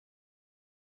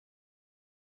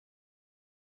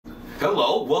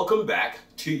Hello, welcome back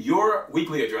to your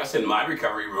weekly address in my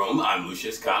recovery room. I'm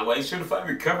Lucious Conway, certified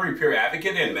recovery peer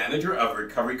advocate and manager of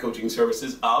Recovery Coaching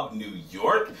Services of New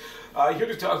York. Here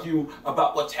to talk to you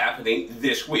about what's happening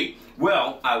this week.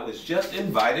 Well, I was just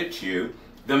invited to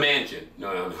the mansion.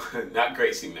 No, not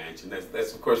Gracie Mansion.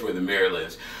 That's of course where the mayor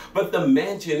lives. But the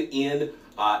mansion in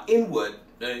Inwood,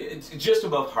 it's just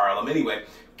above Harlem. Anyway,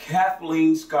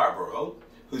 Kathleen Scarborough,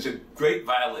 who's a great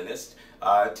violinist,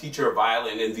 teacher of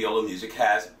violin and viola music,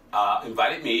 has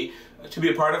invited me to be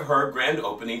a part of her grand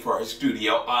opening for her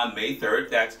studio on May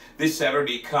 3rd. That's this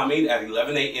Saturday coming at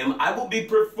 11 a.m. I will be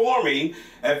performing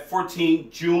at 14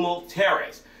 Jumel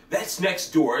Terrace. That's next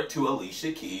door to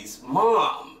Alicia Keys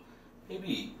Mom.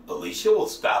 Maybe Alicia will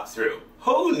stop through.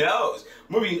 Who knows?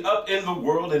 Moving up in the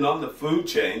world and on the food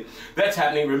chain. That's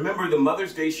happening. Remember, the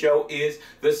Mother's Day show is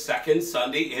the second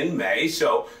Sunday in May.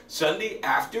 So Sunday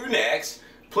after next,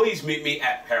 please meet me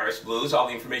at Paris Blues. All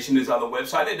the information is on the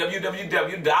website at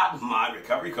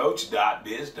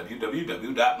www.myrecoverycoach.biz,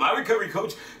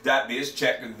 www.myrecoverycoach.biz.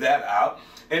 Check that out.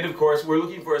 And of course, we're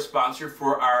looking for a sponsor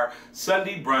for our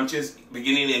Sunday brunches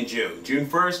beginning in June. June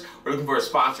 1st, we're looking for a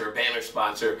sponsor, a banner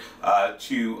sponsor,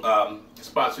 to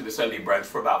sponsor the Sunday brunch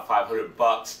for about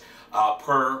 $500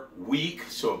 per week,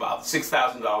 so about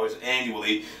 $6,000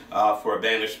 annually for a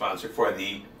banner sponsor for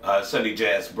the Sunday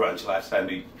Jazz Brunch, last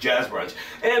Sunday Jazz Brunch.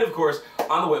 And of course,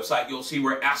 on the website, you'll see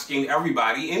we're asking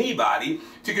everybody, anybody,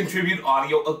 to contribute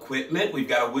audio equipment. We've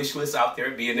got a wish list out there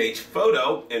at B&H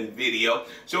Photo and Video.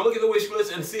 So look at the wish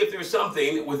list and see if there's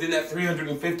something within that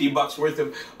 $350 worth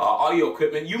of audio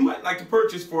equipment you might like to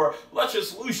purchase for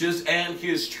Lucious and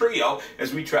his trio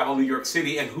as we travel New York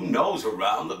City and who knows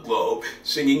around the globe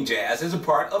singing jazz as a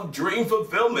part of dream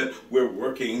fulfillment. We're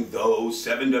working those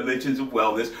 7 dimensions of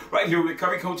wellness right here with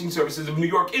Recovery Coaching Services of New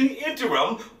York. In the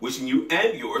interim, wishing you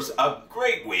and yours a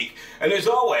great week. And as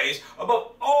always,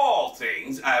 above all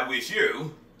things, I wish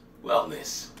you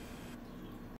wellness.